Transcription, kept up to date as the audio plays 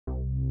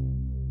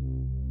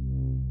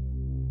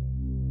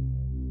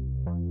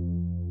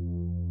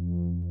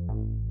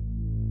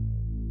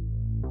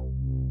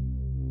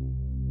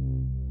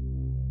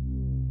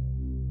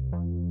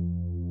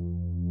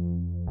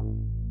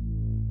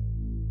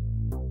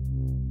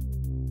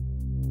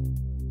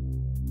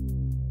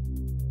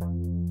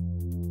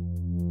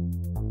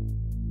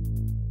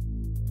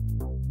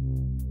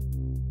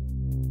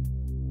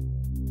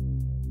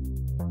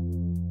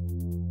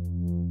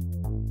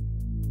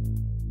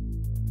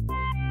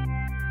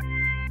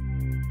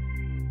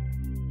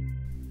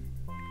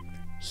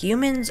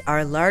Humans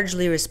are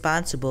largely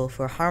responsible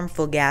for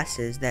harmful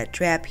gases that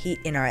trap heat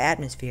in our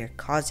atmosphere,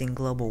 causing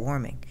global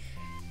warming.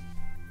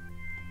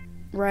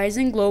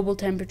 Rising global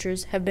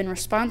temperatures have been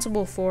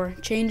responsible for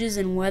changes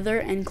in weather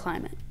and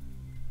climate.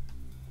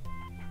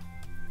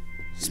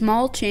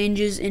 Small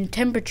changes in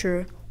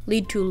temperature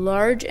lead to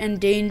large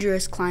and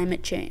dangerous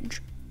climate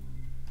change.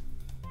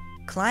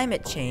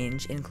 Climate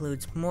change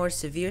includes more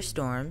severe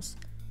storms,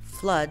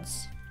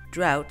 floods,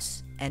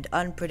 droughts, and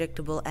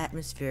unpredictable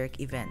atmospheric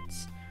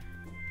events.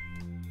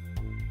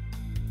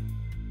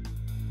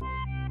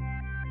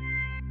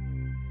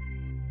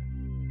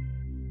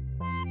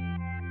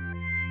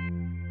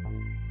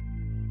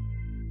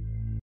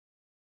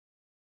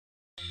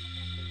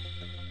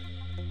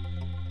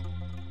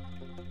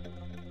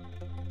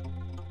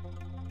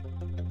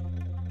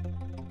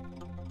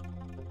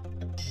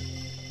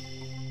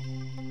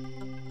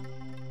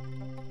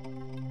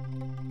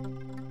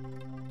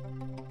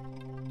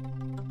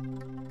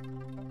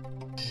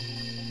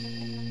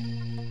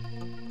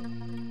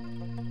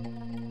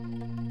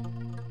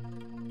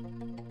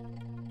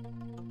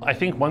 I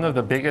think one of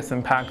the biggest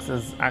impacts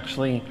is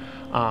actually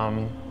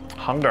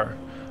hunger,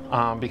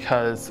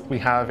 because we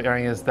have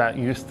areas that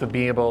used to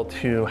be able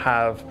to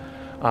have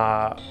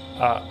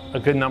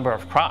a good number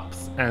of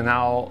crops, and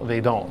now they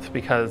don't,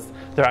 because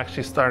they're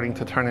actually starting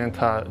to turn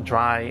into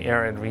dry,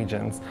 arid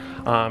regions,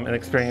 and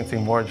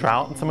experiencing more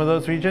drought in some of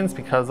those regions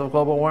because of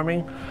global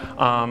warming.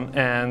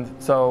 And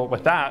so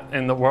with that,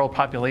 and the world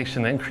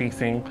population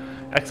increasing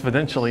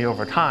exponentially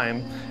over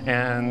time,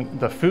 and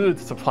the food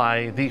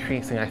supply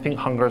decreasing, I think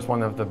hunger is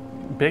one of the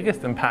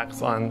biggest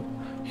impacts on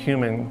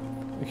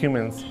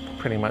humans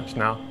pretty much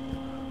now.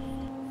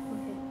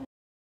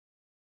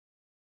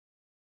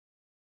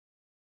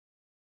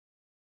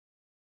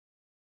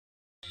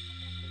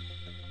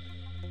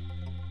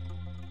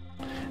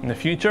 In the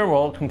future,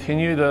 we'll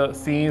continue to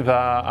see the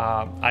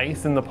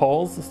ice in the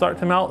poles start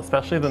to melt,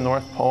 especially the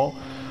North Pole.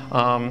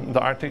 The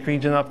Arctic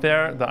region up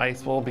there, the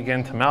ice will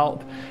begin to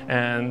melt,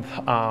 and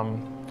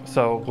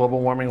so global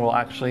warming will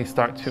actually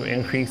start to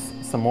increase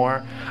some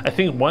more. I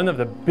think one of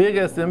the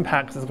biggest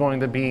impacts is going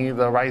to be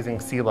the rising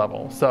sea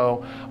level,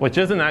 which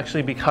isn't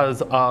actually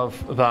because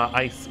of the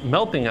ice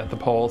melting at the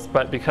poles,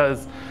 but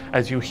because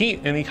as you heat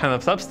any kind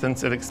of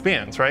substance, it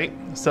expands, right?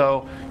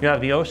 So you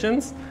have the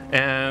oceans,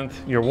 and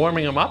you're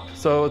warming them up,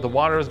 so the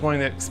water is going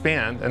to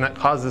expand, and that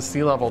causes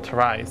sea level to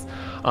rise.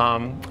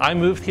 I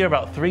moved here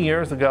about 3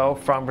 years ago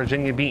from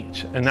Virginia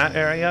Beach, and that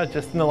area,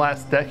 just in the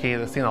last decade,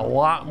 has seen a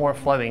lot more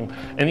flooding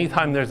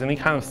anytime there's any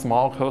kind of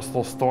small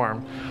coastal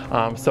storm.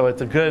 So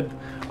it's a good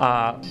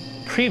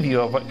preview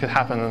of what could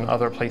happen in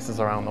other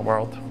places around the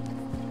world.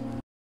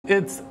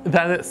 It's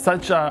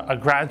such a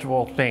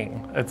gradual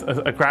thing. It's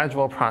a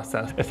gradual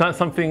process. It's not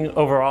something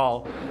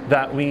overall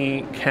that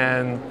we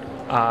can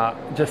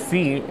just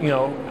see,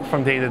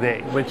 from day to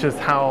day, which is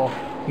how,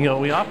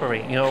 we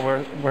operate.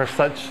 We're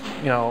such,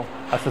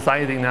 a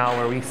society now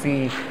where we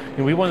see,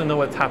 we want to know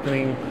what's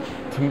happening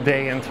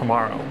today and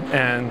tomorrow.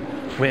 And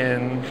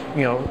when,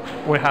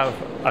 we have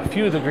a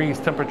few degrees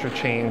temperature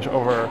change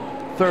over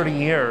 30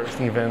 years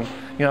even,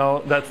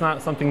 that's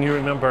not something you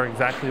remember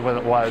exactly what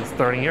it was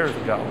 30 years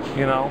ago,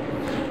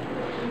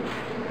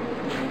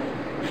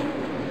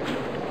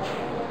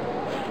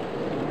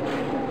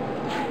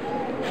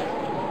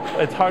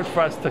 It's hard for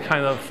us to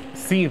kind of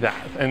see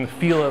that and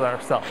feel it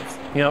ourselves,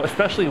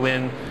 especially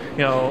when,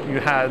 you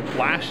had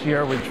last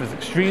year, which was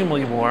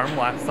extremely warm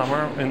last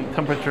summer, and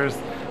temperatures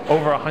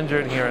over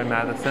 100 here in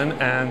Madison,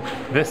 and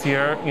this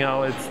year,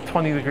 it's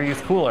 20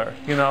 degrees cooler,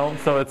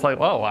 so it's like,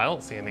 whoa, I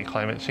don't see any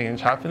climate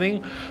change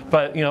happening.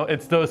 But,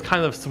 it's those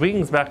kind of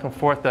swings back and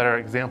forth that are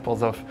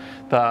examples of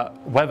the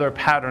weather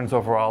patterns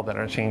overall that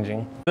are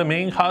changing. The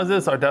main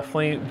causes are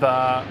definitely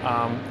the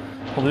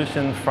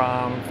pollution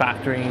from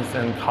factories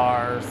and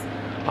cars,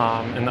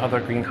 and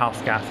other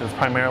greenhouse gases,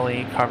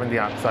 primarily carbon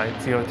dioxide,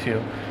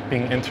 CO2,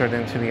 being entered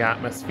into the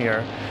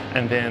atmosphere,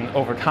 and then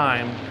over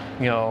time,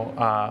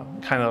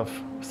 kind of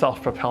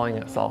self-propelling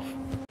itself.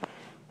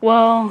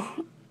 Well,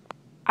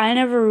 I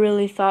never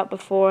really thought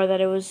before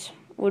that it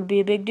would be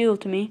a big deal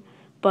to me,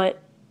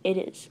 but it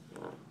is.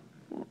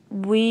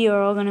 We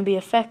are all going to be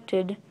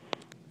affected,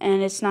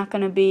 and it's not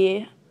going to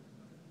be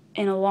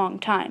in a long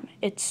time.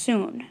 It's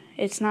soon.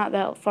 It's not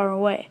that far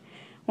away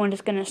when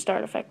it's going to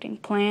start affecting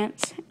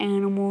plants,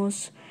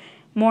 animals.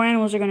 More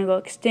animals are going to go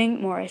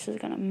extinct, more ice is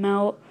going to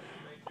melt.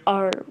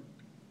 Our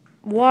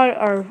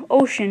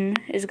ocean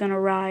is going to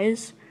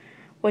rise,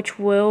 which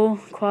will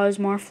cause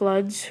more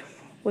floods,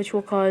 which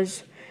will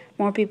cause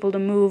more people to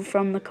move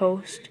from the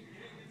coast,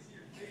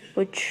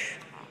 which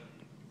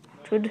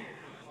would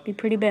be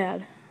pretty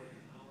bad.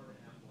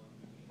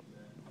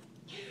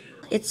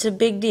 It's a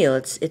big deal.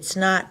 It's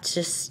not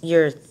just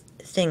your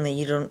thing that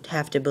you don't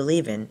have to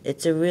believe in.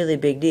 It's a really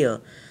big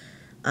deal.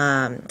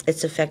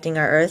 It's affecting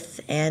our Earth,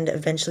 and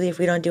eventually, if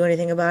we don't do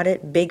anything about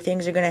it, big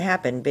things are going to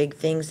happen, big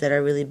things that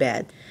are really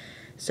bad.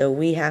 So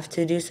we have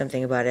to do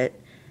something about it,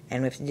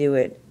 and we have to do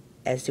it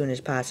as soon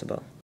as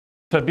possible.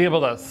 To be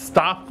able to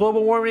stop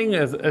global warming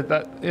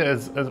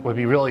would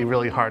be really,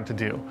 really hard to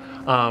do.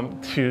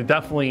 To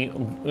definitely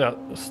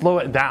slow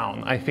it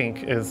down, I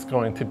think, is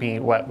going to be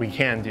what we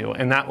can do,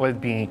 and that would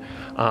be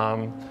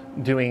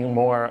doing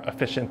more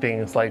efficient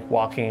things like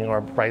walking or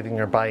riding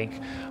your bike,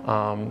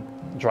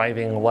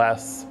 driving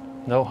less,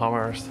 no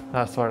Hummers,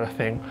 that sort of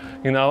thing,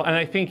 And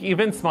I think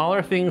even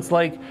smaller things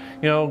like,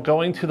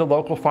 going to the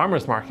local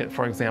farmer's market,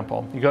 for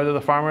example. You go to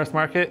the farmer's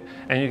market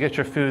and you get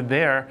your food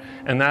there,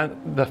 and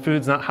the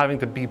food's not having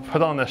to be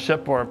put on a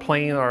ship or a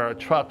plane or a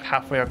truck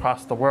halfway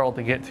across the world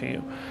to get to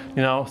you,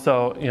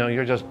 So,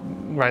 you're just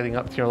riding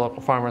up to your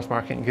local farmer's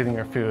market and getting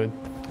your food.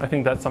 I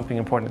think that's something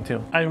important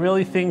too. I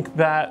really think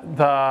that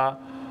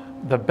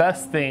the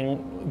best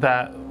thing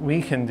that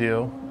we can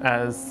do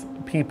as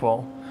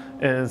people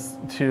is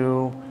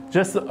to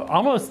just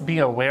almost be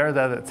aware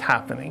that it's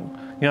happening.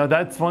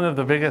 That's one of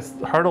the biggest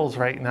hurdles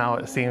right now,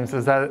 it seems,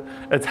 is that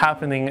it's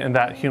happening and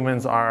that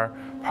humans are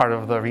part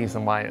of the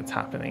reason why it's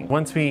happening.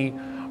 Once we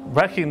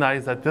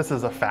recognize that this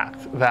is a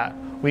fact, that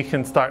we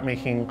can start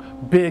making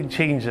big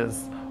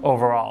changes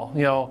overall.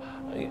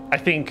 I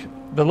think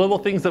the little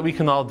things that we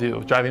can all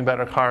do, driving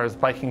better cars,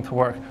 biking to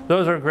work,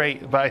 those are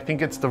great, but I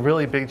think it's the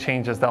really big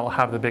changes that will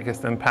have the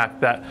biggest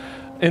impact that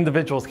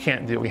individuals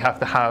can't do. We have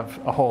to have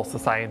a whole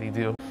society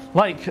do.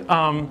 Like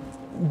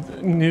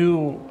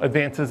new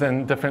advances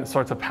in different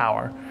sorts of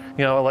power,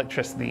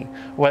 electricity,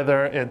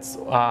 whether it's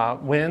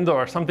wind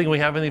or something we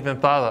haven't even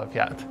thought of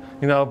yet,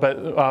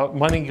 but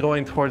money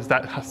going towards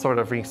that sort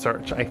of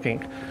research, I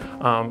think,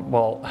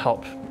 will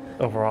help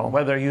overall.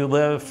 Whether you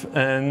live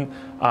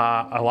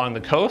along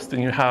the coast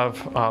and you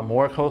have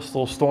more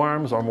coastal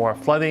storms or more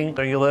flooding,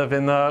 or you live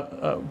in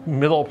the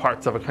middle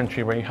parts of a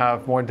country where you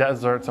have more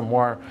deserts and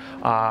more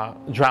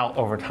drought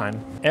over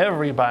time,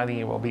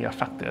 everybody will be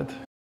affected.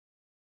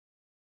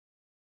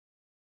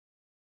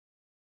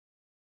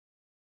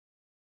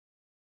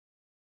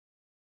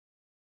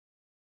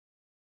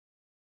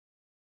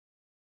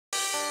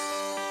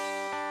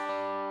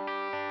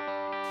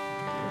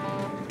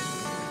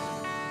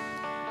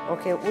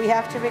 Okay, we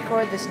have to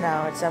record this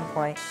now at some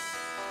point.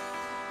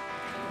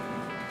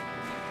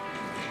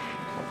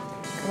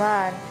 Come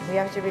on, we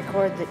have to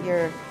record that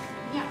you're...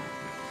 Yeah.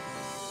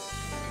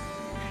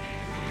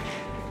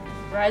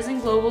 Rising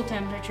global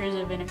temperatures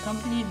have been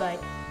accompanied by...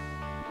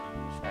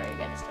 Sorry, I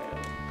gotta start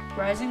over.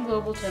 Rising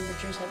global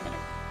temperatures have been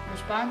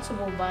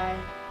responsible by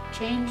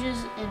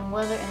changes in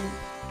weather and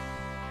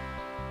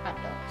hot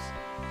dogs.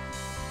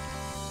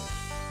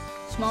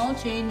 Small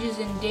changes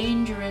in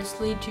dangerous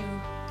lead to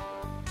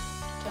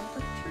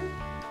temperature?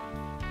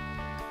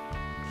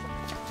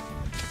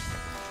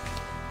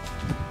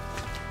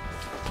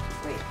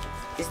 Wait,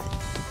 is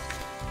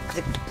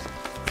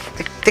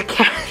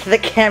the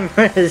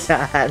camera is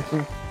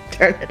on.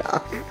 Turn it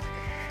off.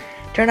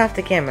 Turn off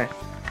the camera.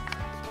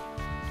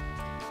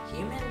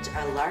 Humans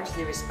are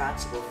largely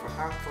responsible for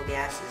harmful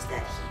gases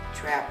that heat,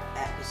 trap,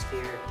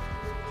 atmosphere,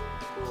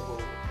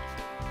 global...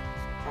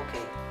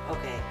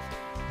 Okay.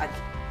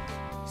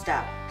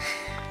 Stop.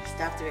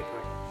 Stop the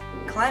recording.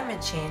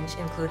 Climate change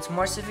includes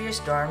more severe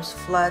storms,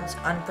 floods,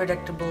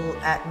 unpredictable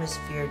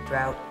atmosphere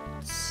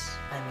droughts.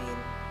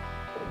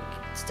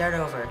 Start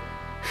over.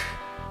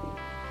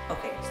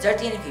 Okay, start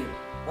the interview.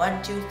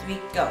 1, 2, 3,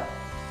 go.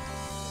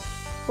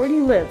 Where do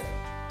you live?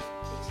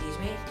 Excuse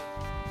me?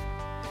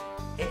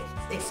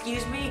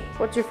 Excuse me?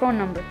 What's your phone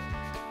number?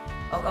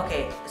 Oh,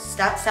 okay,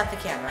 stop the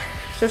camera.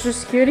 Social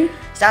Security?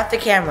 Stop the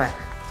camera.